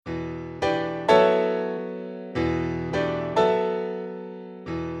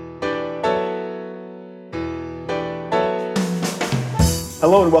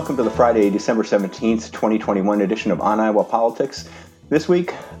Hello and welcome to the Friday, December 17th, 2021 edition of On Iowa Politics. This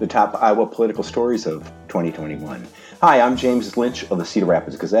week, the top Iowa political stories of 2021. Hi, I'm James Lynch of the Cedar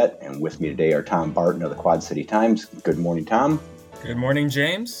Rapids Gazette, and with me today are Tom Barton of the Quad City Times. Good morning, Tom. Good morning,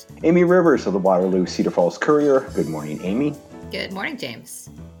 James. Amy Rivers of the Waterloo Cedar Falls Courier. Good morning, Amy. Good morning, James.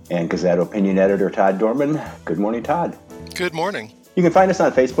 And Gazette Opinion Editor Todd Dorman. Good morning, Todd. Good morning. You can find us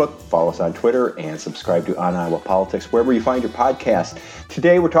on Facebook, follow us on Twitter, and subscribe to On Iowa Politics wherever you find your podcast.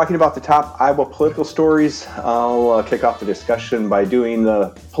 Today, we're talking about the top Iowa political stories. I'll kick off the discussion by doing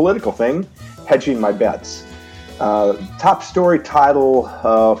the political thing, hedging my bets. Top story title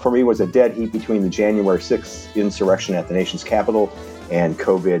for me was a dead heat between the January 6th insurrection at the nation's capital and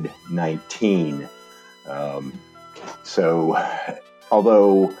COVID-19.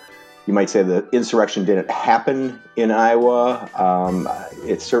 Although you might say the insurrection didn't happen in Iowa,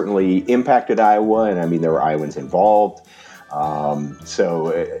 it certainly impacted Iowa, and I mean, there were Iowans involved.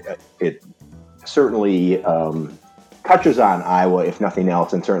 It certainly touches on Iowa, if nothing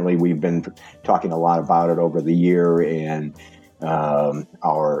else, and certainly we've been talking a lot about it over the year, and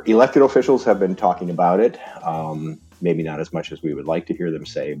our elected officials have been talking about it, maybe not as much as we would like to hear them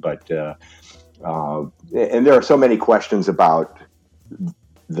say, but and there are so many questions about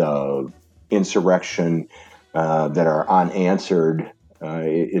the insurrection that are unanswered.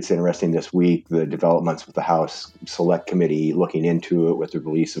 It's interesting this week, the developments with the House Select Committee looking into it with the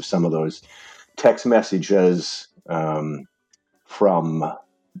release of some of those text messages from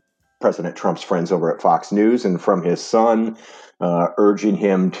President Trump's friends over at Fox News and from his son, urging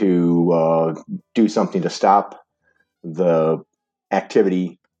him to do something to stop the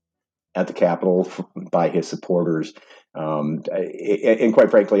activity at the Capitol by his supporters. And quite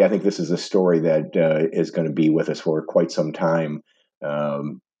frankly, I think this is a story that is going to be with us for quite some time.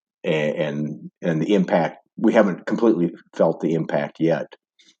 And the impact, we haven't completely felt the impact yet.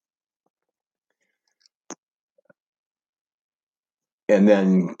 And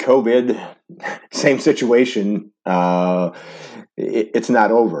then COVID, same situation. It's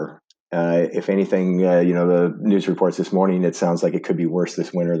not over. If anything, the news reports this morning, it sounds like it could be worse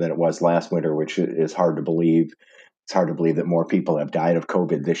this winter than it was last winter, which is hard to believe. It's hard to believe that more people have died of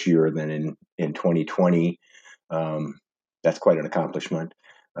COVID this year than in 2020. That's quite an accomplishment.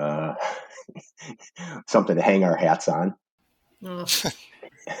 Something to hang our hats on.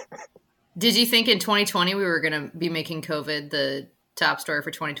 Did you think in 2020 we were going to be making COVID the top story for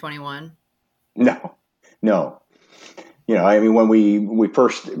 2021? No. When we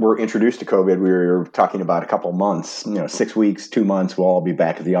first were introduced to COVID, we were talking about a couple months, 6 weeks, 2 months, we'll all be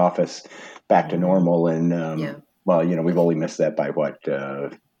back at the office, back to normal. And, we've only missed that by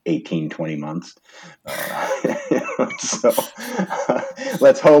 18, 20 months. So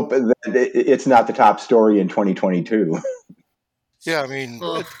let's hope that it's not the top story in 2022. Yeah, I mean,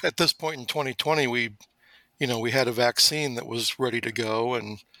 at this point in 2020, we had a vaccine that was ready to go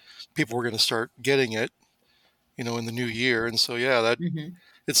and people were going to start getting it, in the new year. And so,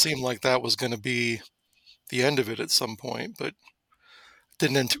 it seemed like that was going to be the end of it at some point, but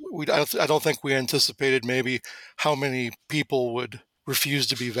I don't think we anticipated maybe how many people would refuse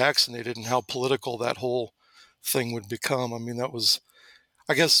to be vaccinated and how political that whole thing would become. I mean,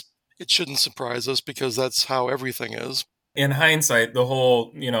 I guess it shouldn't surprise us because that's how everything is. In hindsight, the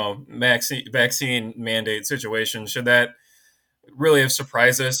whole, vaccine mandate situation, should that really have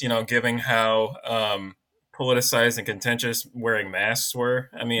surprised us, given how politicized and contentious wearing masks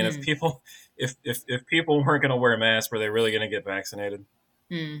were? I mean, if people weren't going to wear masks, were they really going to get vaccinated?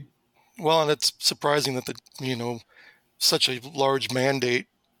 Well, and it's surprising that such a large mandate,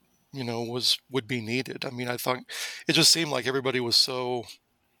 would be needed. I mean, I thought it just seemed like everybody was so,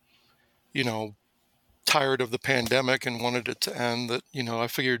 tired of the pandemic and wanted it to end that, I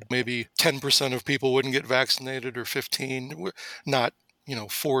figured maybe 10% of people wouldn't get vaccinated or 15, not,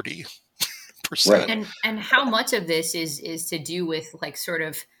 40%. Right. And how much of this is to do with like sort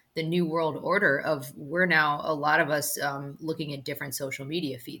of the new world order of we're now, a lot of us looking at different social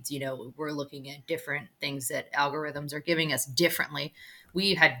media feeds, we're looking at different things that algorithms are giving us differently.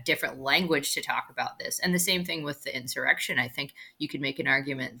 We had different language to talk about this. And the same thing with the insurrection. I think you could make an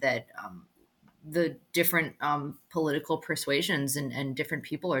argument that the different political persuasions and different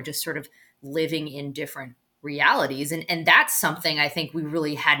people are just sort of living in different realities. And that's something I think we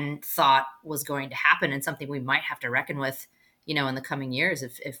really hadn't thought was going to happen and something we might have to reckon with, in the coming years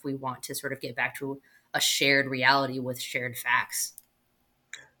if we want to sort of get back to a shared reality with shared facts.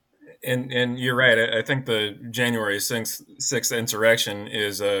 And you're right. I think the January 6th insurrection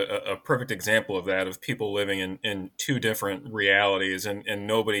is a perfect example of that, of people living in two different realities and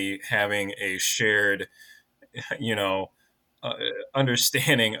nobody having a shared,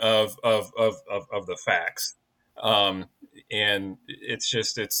 understanding of the facts. And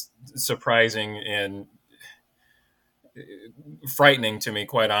it's surprising and frightening to me,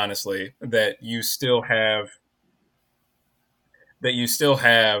 quite honestly, that you still have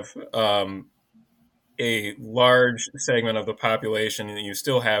a large segment of the population, and you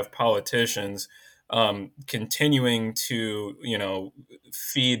still have politicians continuing to,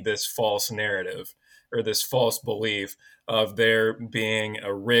 feed this false narrative or this false belief of there being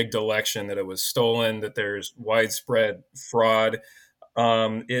a rigged election, that it was stolen, that there's widespread fraud.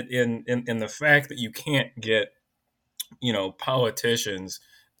 In the fact that you can't get, politicians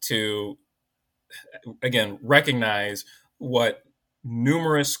to, again, recognize what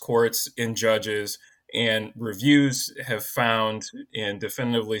numerous courts and judges and reviews have found and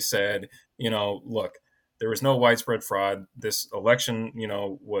definitively said, look, there was no widespread fraud. This election,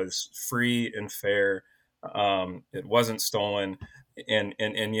 was free and fair. It wasn't stolen.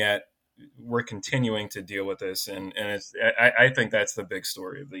 And yet we're continuing to deal with this. And I think that's the big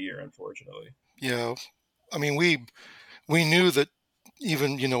story of the year, unfortunately. Yeah. I mean, we knew that we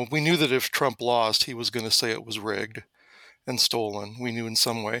knew that if Trump lost, he was going to say it was rigged and stolen. We knew in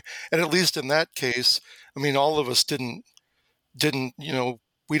some way. And at least in that case, I mean, all of us didn't,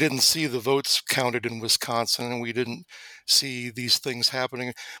 we didn't see the votes counted in Wisconsin, and we didn't see these things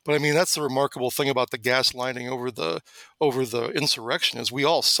happening. But I mean, that's the remarkable thing about the gaslighting over the insurrection, is we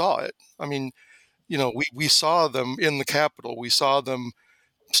all saw it. I mean, we saw them in the Capitol. We saw them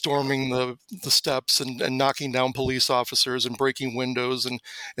storming the steps and knocking down police officers and breaking windows and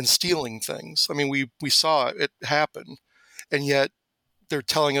stealing things. I mean, we saw it happen, and yet they're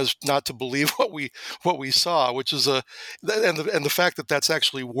telling us not to believe what we saw, which is and the fact that that's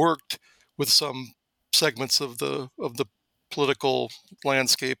actually worked with some segments of the political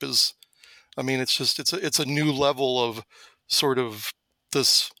landscape is, I mean, it's a new level of sort of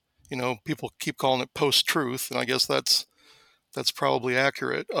this, people keep calling it post-truth, and I guess that's probably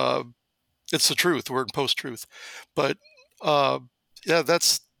accurate. It's the truth. We're in post-truth. But yeah,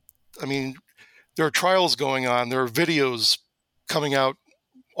 I mean, there are trials going on. There are videos coming out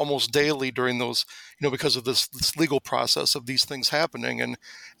almost daily during those, because of this legal process of these things happening. And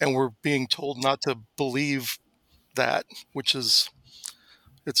we're being told not to believe that, which is,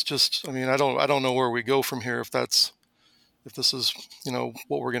 it's just, I mean, I don't know where we go from here if this is,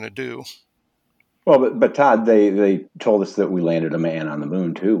 what we're going to do. Well, but Todd, they told us that we landed a man on the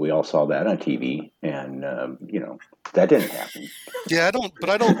moon too. We all saw that on TV, and that didn't happen. Yeah, I don't.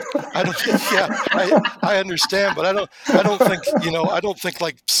 Yeah, I understand, but I don't think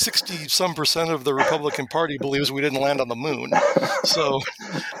like 60% of the Republican Party believes we didn't land on the moon. So,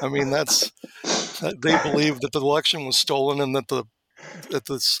 I mean, they believe that the election was stolen and that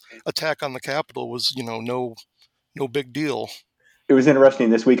this attack on the Capitol was, no big deal. It was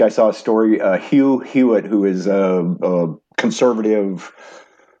interesting. This week I saw a story. Hugh Hewitt, who is a conservative,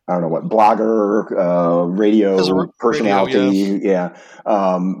 I don't know what, blogger, radio personality,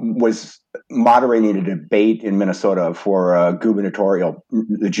 was moderating a debate in Minnesota for the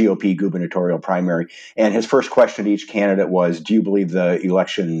GOP gubernatorial primary. And his first question to each candidate was, do you believe the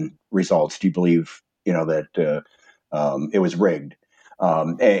election results? Do you believe, that it was rigged?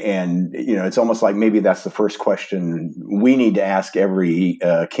 And it's almost like maybe that's the first question we need to ask every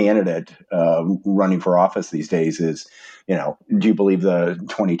candidate running for office these days is, do you believe the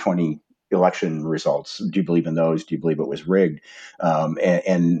 2020 election results? Do you believe in those? Do you believe it was rigged?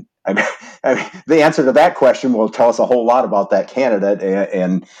 And the answer to that question will tell us a whole lot about that candidate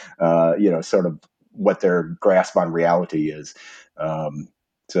and sort of what their grasp on reality is.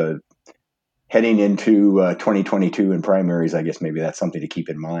 So heading into 2022 in primaries, I guess maybe that's something to keep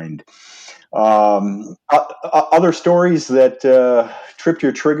in mind. Other stories that tripped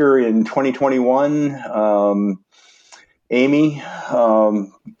your trigger in 2021, Amy?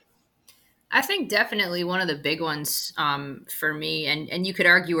 I think definitely one of the big ones for me, and you could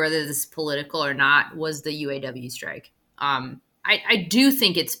argue whether this is political or not, was the UAW strike. I do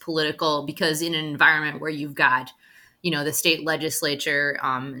think it's political because in an environment where you've got the state legislature,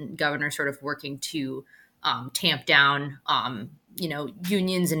 governor sort of working to tamp down,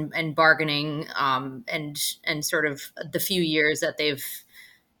 unions and bargaining, and sort of the few years that they've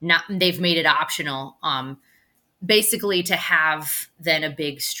made it optional, basically to have then a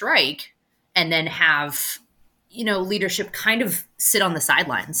big strike and then have, leadership kind of sit on the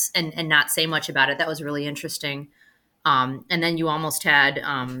sidelines and not say much about it. That was really interesting. And then you almost had,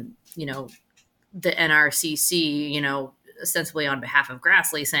 the NRCC, ostensibly on behalf of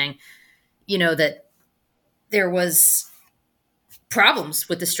Grassley saying, that there was problems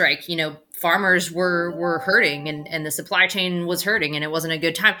with the strike. Farmers were hurting, and the supply chain was hurting, and it wasn't a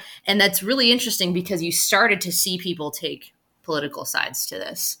good time. And that's really interesting because you started to see people take political sides to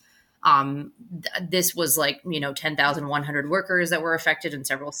this. This was 10,100 workers that were affected in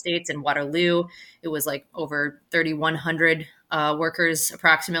several states. In Waterloo, it was over 3,100 workers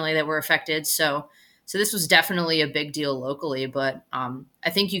approximately that were affected. So this was definitely a big deal locally. But I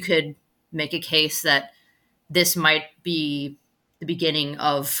think you could make a case that this might be the beginning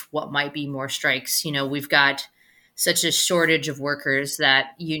of what might be more strikes. We've got such a shortage of workers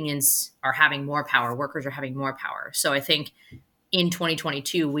that unions are having more power. Workers are having more power. So I think in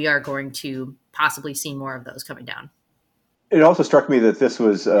 2022, we are going to possibly see more of those coming down. It also struck me that this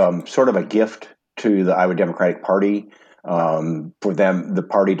was sort of a gift to the Iowa Democratic Party for them, the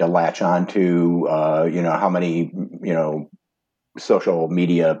party to latch on to, how many, social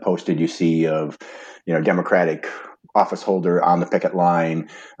media posted you see of, Democratic office holder on the picket line,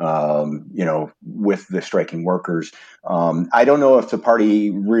 with the striking workers. I don't know if the party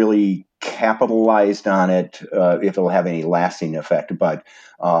really capitalized on it, if it'll have any lasting effect, but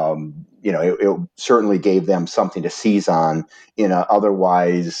it certainly gave them something to seize on in an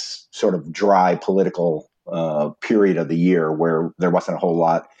otherwise sort of dry political period of the year where there wasn't a whole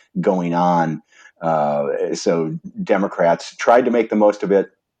lot going on. So Democrats tried to make the most of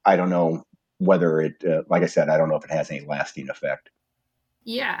it. I don't know whether it, like I said, I don't know if it has any lasting effect.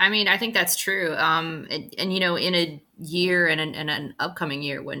 Yeah, I mean, I think that's true. And in a year and an upcoming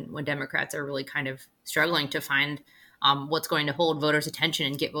year when Democrats are really kind of struggling to find what's going to hold voters' attention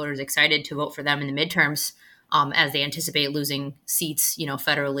and get voters excited to vote for them in the midterms, as they anticipate losing seats,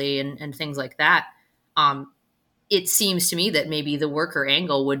 federally and things like that. It seems to me that maybe the worker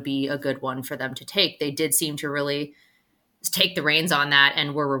angle would be a good one for them to take. They did seem to really take the reins on that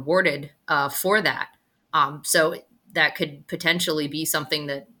and were rewarded for that. So that could potentially be something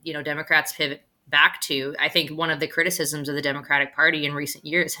that, Democrats pivot back to. I think one of the criticisms of the Democratic Party in recent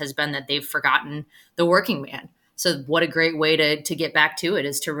years has been that they've forgotten the working man. So what a great way to get back to it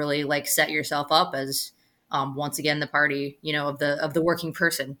is to really set yourself up as once again the party, of the working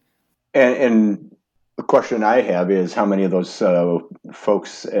person. And the question I have is how many of those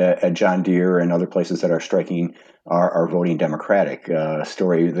folks at John Deere and other places that are striking are voting Democratic. A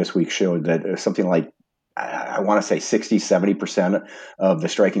story this week showed that something like, I want to say 60, 70% of the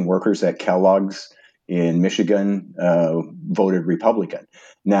striking workers at Kellogg's in Michigan voted Republican.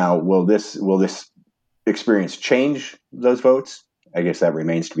 Now, will this experience change those votes? I guess that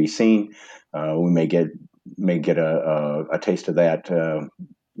remains to be seen. We may get a taste of that,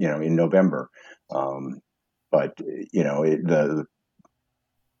 in November. But the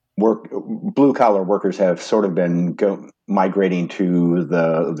blue collar workers have sort of been migrating to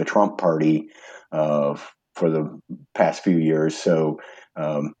the Trump party for the past few years. So,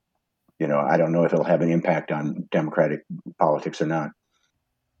 I don't know if it'll have an impact on Democratic politics or not.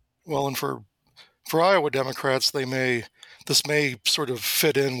 Well, and for Iowa Democrats, this may sort of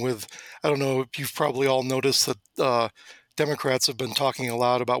fit in with, I don't know if you've probably all noticed that Democrats have been talking a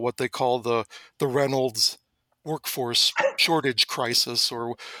lot about what they call the Reynolds workforce shortage crisis,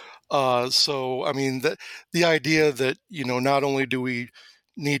 or so. I mean, the idea that not only do we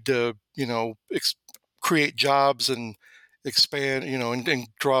need to create jobs and expand, and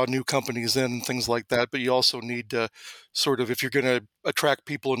draw new companies in and things like that, but you also need to sort of, if you're going to attract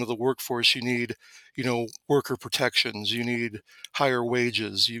people into the workforce, you need worker protections, you need higher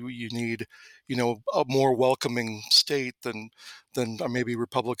wages, you need a more welcoming state than maybe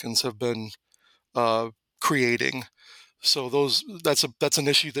Republicans have been creating. So that's an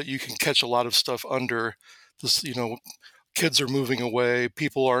issue that you can catch a lot of stuff under. This, kids are moving away,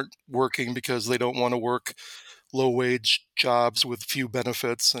 people aren't working because they don't want to work low wage jobs with few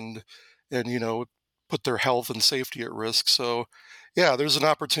benefits and put their health and safety at risk. So yeah, there's an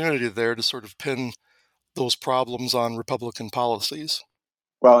opportunity there to sort of pin those problems on Republican policies.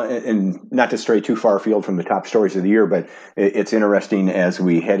 Well, and not to stray too far afield from the top stories of the year, but it's interesting as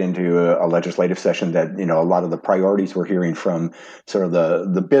we head into a legislative session that, a lot of the priorities we're hearing from sort of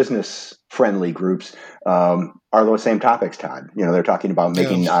the business friendly groups are those same topics, Todd. They're talking about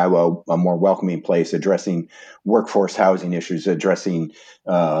making Iowa a more welcoming place, addressing workforce housing issues, addressing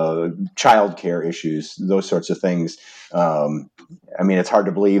childcare issues, those sorts of things. I mean, it's hard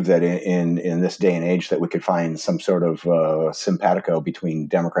to believe that in this day and age that we could find some sort of simpatico between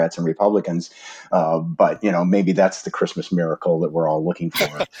Democrats and Republicans. But maybe that's the Christmas miracle that we're all looking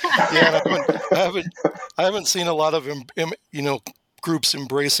for. Yeah, I haven't seen a lot of groups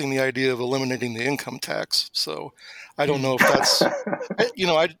embracing the idea of eliminating the income tax. So I don't know if that's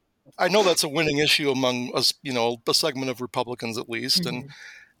I know that's a winning issue among us, a segment of Republicans at least. Mm-hmm.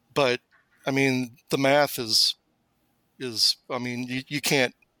 But I mean, the math is, I mean, you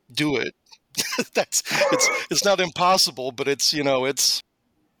can't do it. It's not impossible, but it's in the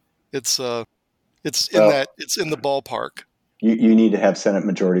ballpark. You need to have Senate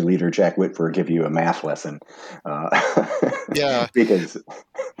Majority Leader Jack Whitford give you a math lesson. Yeah. Because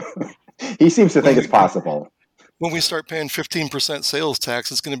he seems to think it's possible. When we start paying 15% sales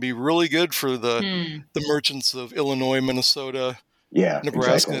tax, it's going to be really good for the merchants of Illinois, Minnesota,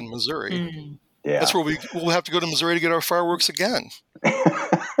 Nebraska, exactly. And Missouri. Yeah. That's where we'll have to go to Missouri to get our fireworks again.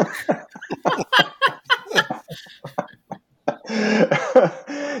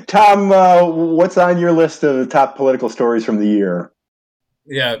 Tom, what's on your list of top political stories from the year?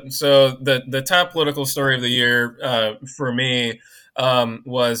 Yeah, so the top political story of the year for me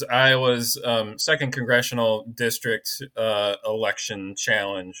was Iowa's second congressional district election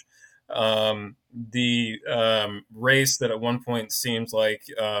challenge. The race that at one point seemed like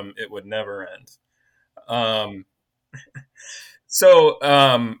it would never end.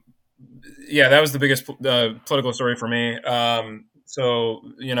 Yeah, that was the biggest political story for me.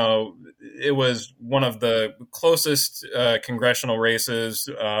 It was one of the closest congressional races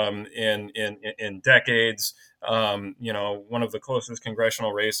in decades. One of the closest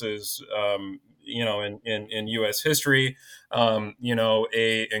congressional races, in U.S. history.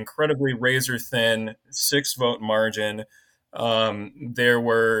 A incredibly razor thin 6-vote margin. There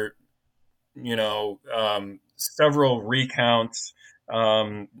were, several recounts.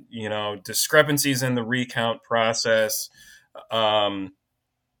 Discrepancies in the recount process,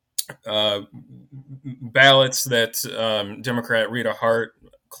 ballots that Democrat Rita Hart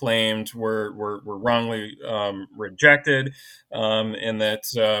claimed were wrongly rejected, and that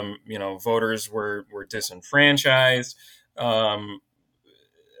voters were disenfranchised. There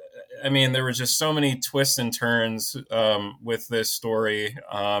were just so many twists and turns with this story,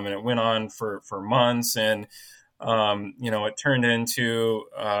 and it went on for months. And it turned into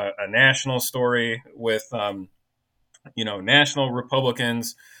a national story with, national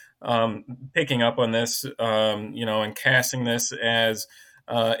Republicans picking up on this, and casting this as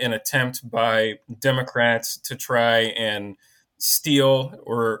an attempt by Democrats to try and steal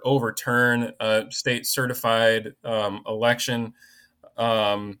or overturn a state certified election.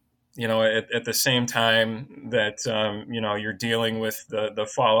 At the same time that, you're dealing with the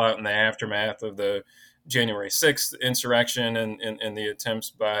fallout and the aftermath of the January 6th insurrection and the attempts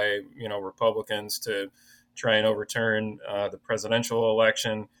by, Republicans to try and overturn the presidential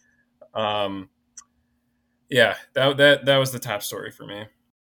election. That was the top story for me.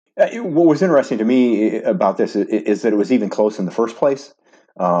 What was interesting to me about this is that it was even close in the first place.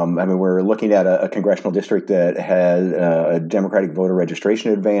 We're looking at a congressional district that had a Democratic voter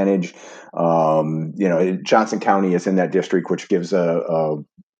registration advantage. Johnson County is in that district, which gives a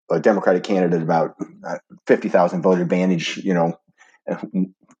Democratic candidate about 50,000 vote advantage,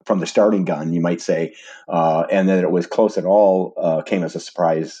 from the starting gun, you might say. And that it was close at all came as a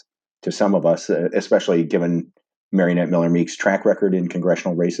surprise to some of us, especially given Mariannette Miller Meek's track record in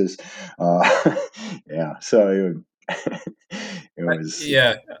congressional races. So it was.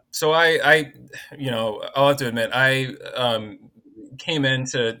 Yeah. So I I'll have to admit, I came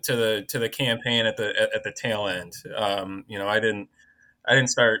into the campaign at the tail end. I didn't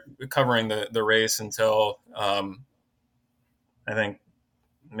start covering the race until I think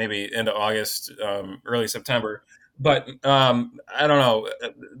maybe end of August, early September. But I don't know.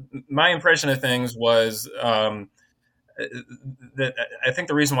 My impression of things was that I think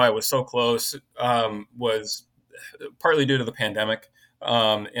the reason why it was so close was partly due to the pandemic,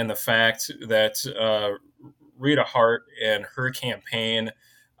 and the fact that Rita Hart and her campaign.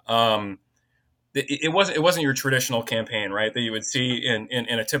 It wasn't your traditional campaign, right? That you would see in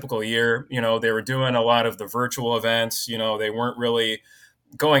a typical year. They were doing a lot of the virtual events. They weren't really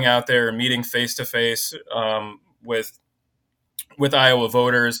going out there and meeting face to face with Iowa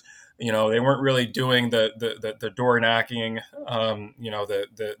voters. They weren't really doing the door knocking,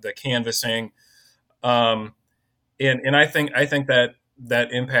 the canvassing, and I think that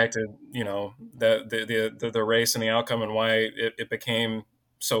impacted the race and the outcome and why it became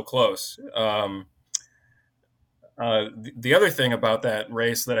so close. The other thing about that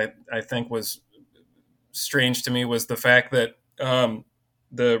race that I think was strange to me was the fact that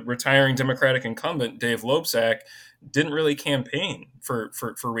the retiring Democratic incumbent, Dave Loebsack, didn't really campaign for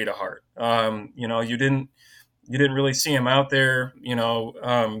Rita Hart. You didn't really see him out there,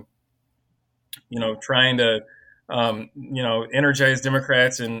 trying to energize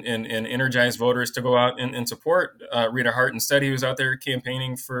Democrats and energize voters to go out and support Rita Hart. Instead, he was out there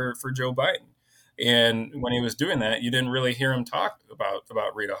campaigning for Joe Biden. And when he was doing that, you didn't really hear him talk about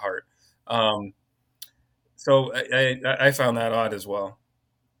Rita Hart. So I found that odd as well.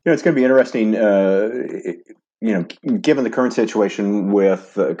 It's going to be interesting, given the current situation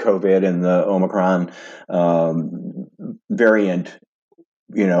with COVID and the Omicron variant.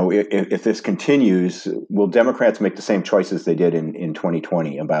 If this continues, will Democrats make the same choices they did in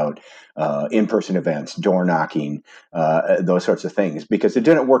 2020 about in-person events, door knocking, those sorts of things? Because it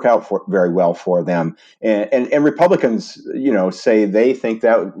didn't work out very well for them. And Republicans, say they think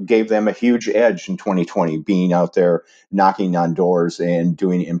that gave them a huge edge in 2020, being out there knocking on doors and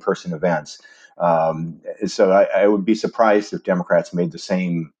doing in-person events. So I would be surprised if Democrats made the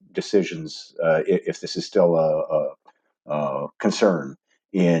same decisions if this is still a concern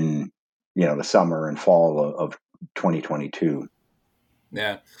in the summer and fall of 2022.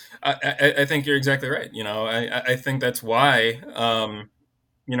 Yeah, I think you're exactly right. I think that's why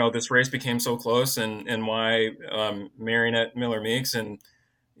this race became so close, and why Mariannette Miller Meeks, and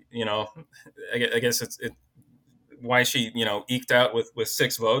I guess it's why she eked out with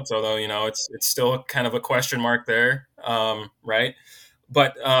 6 votes, although it's still kind of a question mark there, right?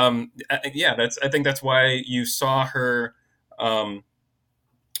 But I think that's why you saw her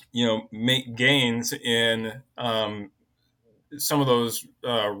make gains in some of those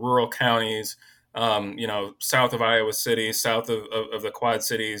rural counties, south of Iowa City, south of the Quad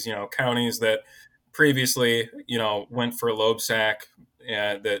Cities, counties that previously, went for Loebsack,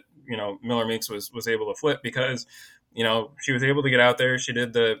 that, Miller Meeks was able to flip because, she was able to get out there. She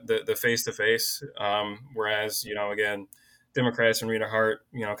did the face-to-face, whereas, again, Democrats and Rita Hart,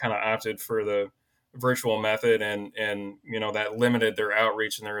 kind of opted for the virtual method, and that limited their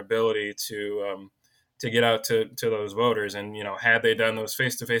outreach and their ability to get out to those voters. And had they done those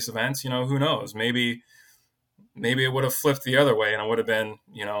face-to-face events, who knows, maybe it would have flipped the other way, and it would have been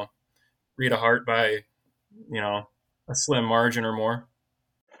Rita Hart by a slim margin or more.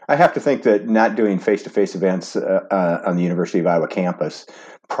 I have to think that not doing face-to-face events on the University of Iowa campus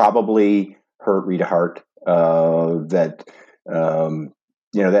probably hurt Rita Hart. That's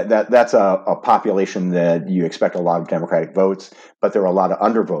a population that you expect a lot of Democratic votes, but there are a lot of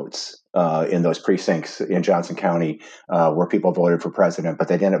undervotes in those precincts in Johnson County where people voted for president, but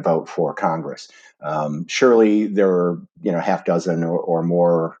they didn't vote for Congress. Surely there were half dozen or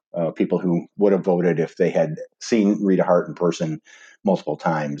more people who would have voted if they had seen Rita Hart in person multiple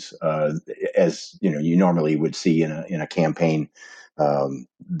times, as you normally would see in a campaign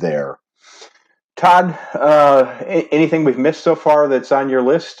there. Todd, anything we've missed so far that's on your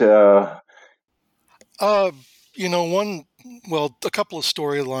list? A couple of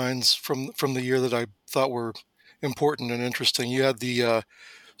storylines from the year that I thought were important and interesting. You had the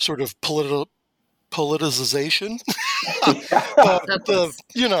sort of politicization.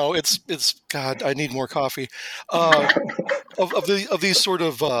 It's God, I need more coffee. Of these sort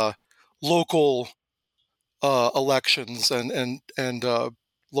of local elections and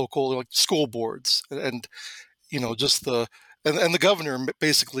local school boards, and just the governor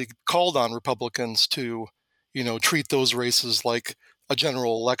basically called on Republicans to treat those races like a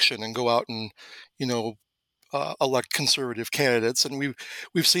general election and go out and elect conservative candidates. And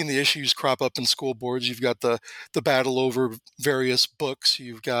we've seen the issues crop up in school boards. You've got the battle over various books.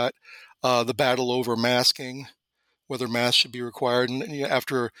 You've got the battle over masking, whether masks should be required. And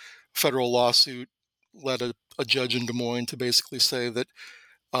after a federal lawsuit led a judge in Des Moines to basically say that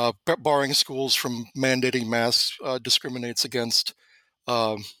barring schools from mandating masks discriminates against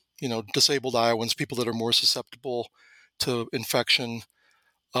disabled Iowans, people that are more susceptible to infection,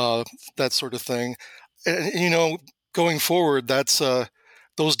 that sort of thing. And, going forward, that's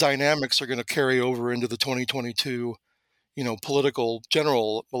those dynamics are going to carry over into the 2022, political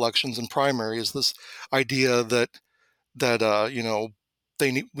general elections and primaries. This idea that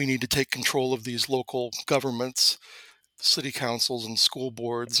we need to take control of these local governments, city councils and school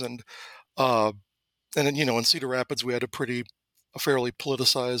boards, and then in Cedar Rapids we had a fairly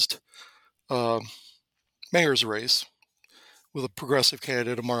politicized mayor's race with a progressive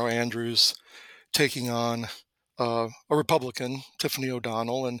candidate, Amara Andrews, taking on a Republican, Tiffany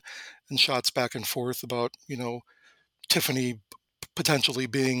O'Donnell, and shots back and forth about Tiffany potentially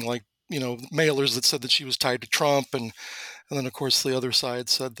being like mailers that said that she was tied to Trump, and then of course the other side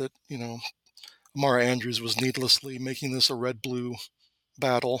said that Amara Andrews was needlessly making this a red-blue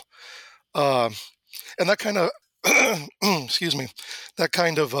battle, and that kind of excuse me, that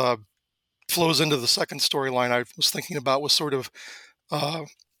kind of flows into the second storyline I was thinking about, was sort of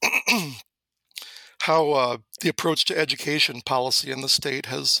how the approach to education policy in the state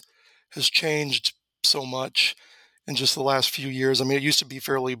has changed so much in just the last few years. I mean, it used to be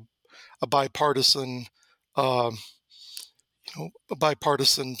fairly a bipartisan, uh, a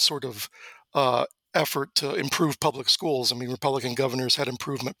bipartisan sort of effort to improve public schools. I mean, Republican governors had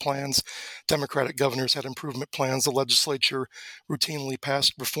improvement plans, Democratic governors had improvement plans. The legislature routinely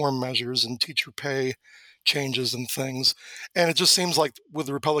passed reform measures and teacher pay changes and things. And it just seems like with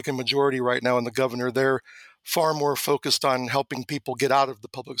the Republican majority right now and the governor, they're far more focused on helping people get out of the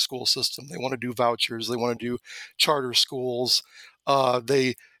public school system. They want to do vouchers. They want to do charter schools.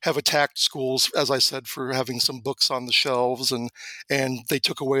 They have attacked schools, as I said, for having some books on the shelves, and they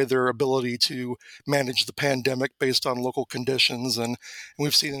took away their ability to manage the pandemic based on local conditions. And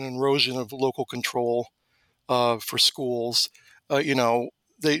we've seen an erosion of local control for schools.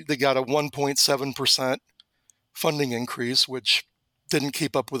 They got a 1.7% funding increase, which didn't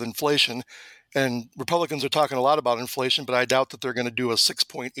keep up with inflation. And Republicans are talking a lot about inflation, but I doubt that they're going to do a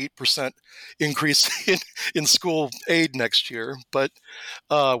 6.8% increase in school aid next year, but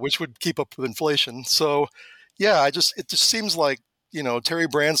which would keep up with inflation. So, yeah, it just seems like, Terry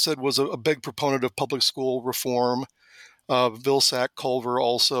Branstad was a big proponent of public school reform. Vilsack Culver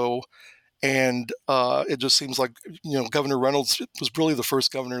also. And it just seems like, Governor Reynolds was really the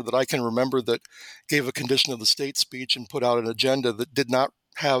first governor that I can remember that gave a condition of the state speech and put out an agenda that did not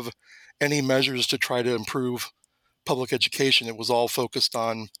have any measures to try to improve public education. It was all focused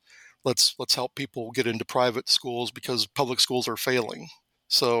on let's help people get into private schools because public schools are failing.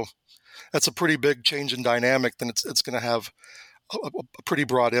 So that's a pretty big change in dynamic. Then it's going to have a pretty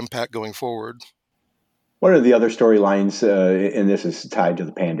broad impact going forward. One of the other storylines, and this is tied to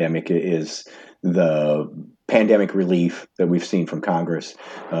the pandemic, is the pandemic relief that we've seen from Congress,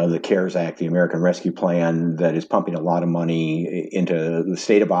 the CARES Act, the American Rescue Plan, that is pumping a lot of money into the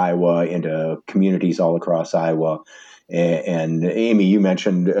state of Iowa, into communities all across Iowa. And Amy, you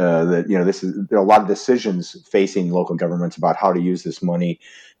mentioned that there are a lot of decisions facing local governments about how to use this money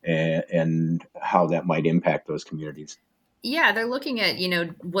and how that might impact those communities. Yeah, they're looking at,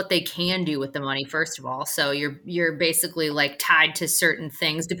 what they can do with the money, first of all. So you're basically like tied to certain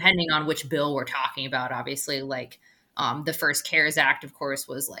things depending on which bill we're talking about. Obviously, like the first CARES Act, of course,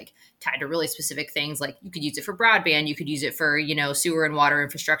 was like tied to really specific things. Like you could use it for broadband, you could use it for, sewer and water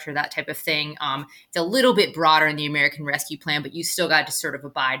infrastructure, that type of thing. It's a little bit broader in the American Rescue Plan, but you still got to sort of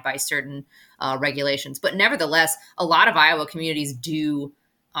abide by certain regulations. But nevertheless, a lot of Iowa communities do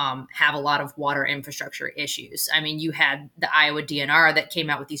have a lot of water infrastructure issues. I mean, you had the Iowa DNR that came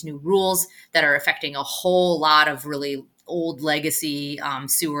out with these new rules that are affecting a whole lot of really old legacy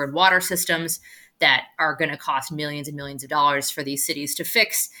sewer and water systems that are going to cost millions and millions of dollars for these cities to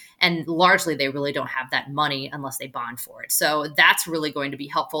fix. And largely, they really don't have that money unless they bond for it. So that's really going to be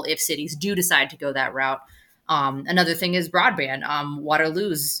helpful if cities do decide to go that route. Another thing is broadband.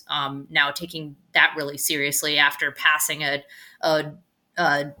 Waterloo's now taking that really seriously after passing a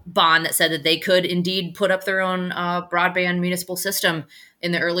bond that said that they could indeed put up their own broadband municipal system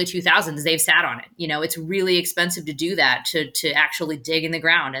in the early 2000s. They've sat on it. It's really expensive to do that, to actually dig in the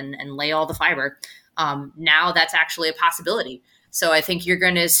ground and lay all the fiber. Now that's actually a possibility. So I think you're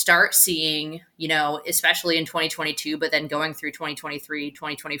going to start seeing, especially in 2022, but then going through 2023,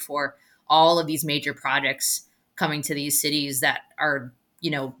 2024, all of these major projects coming to these cities that are,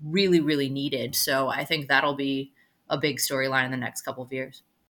 really, really needed. So I think that'll be a big storyline in the next couple of years.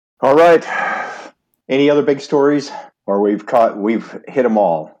 All right. Any other big stories? Or we've hit them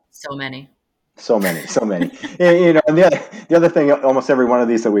all? So many. And, the other thing, almost every one of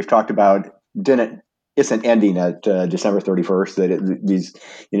these that we've talked about isn't ending at December 31st.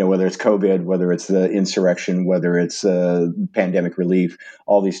 That whether it's COVID, whether it's the insurrection, whether it's pandemic relief,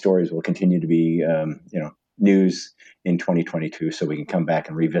 all these stories will continue to be news in 2022. So we can come back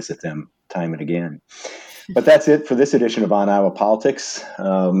and revisit them time and again. But that's it for this edition of On Iowa Politics.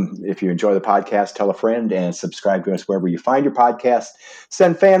 If you enjoy the podcast, tell a friend and subscribe to us wherever you find your podcast.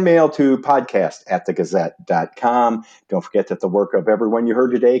 Send fan mail to podcast@thegazette.com. Don't forget that the work of everyone you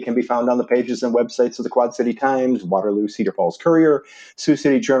heard today can be found on the pages and websites of the Quad City Times, Waterloo Cedar Falls Courier, Sioux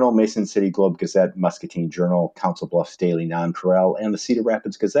City Journal, Mason City Globe Gazette, Muscatine Journal, Council Bluffs Daily Non-Pareil, and the Cedar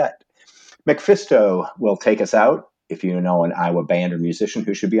Rapids Gazette. McPhisto will take us out. If you know an Iowa band or musician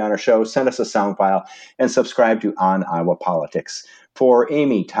who should be on our show, send us a sound file and subscribe to On Iowa Politics. For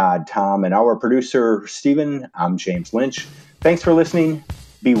Amy, Todd, Tom, and our producer, Stephen, I'm James Lynch. Thanks for listening.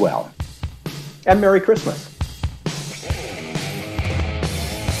 Be well. And Merry Christmas.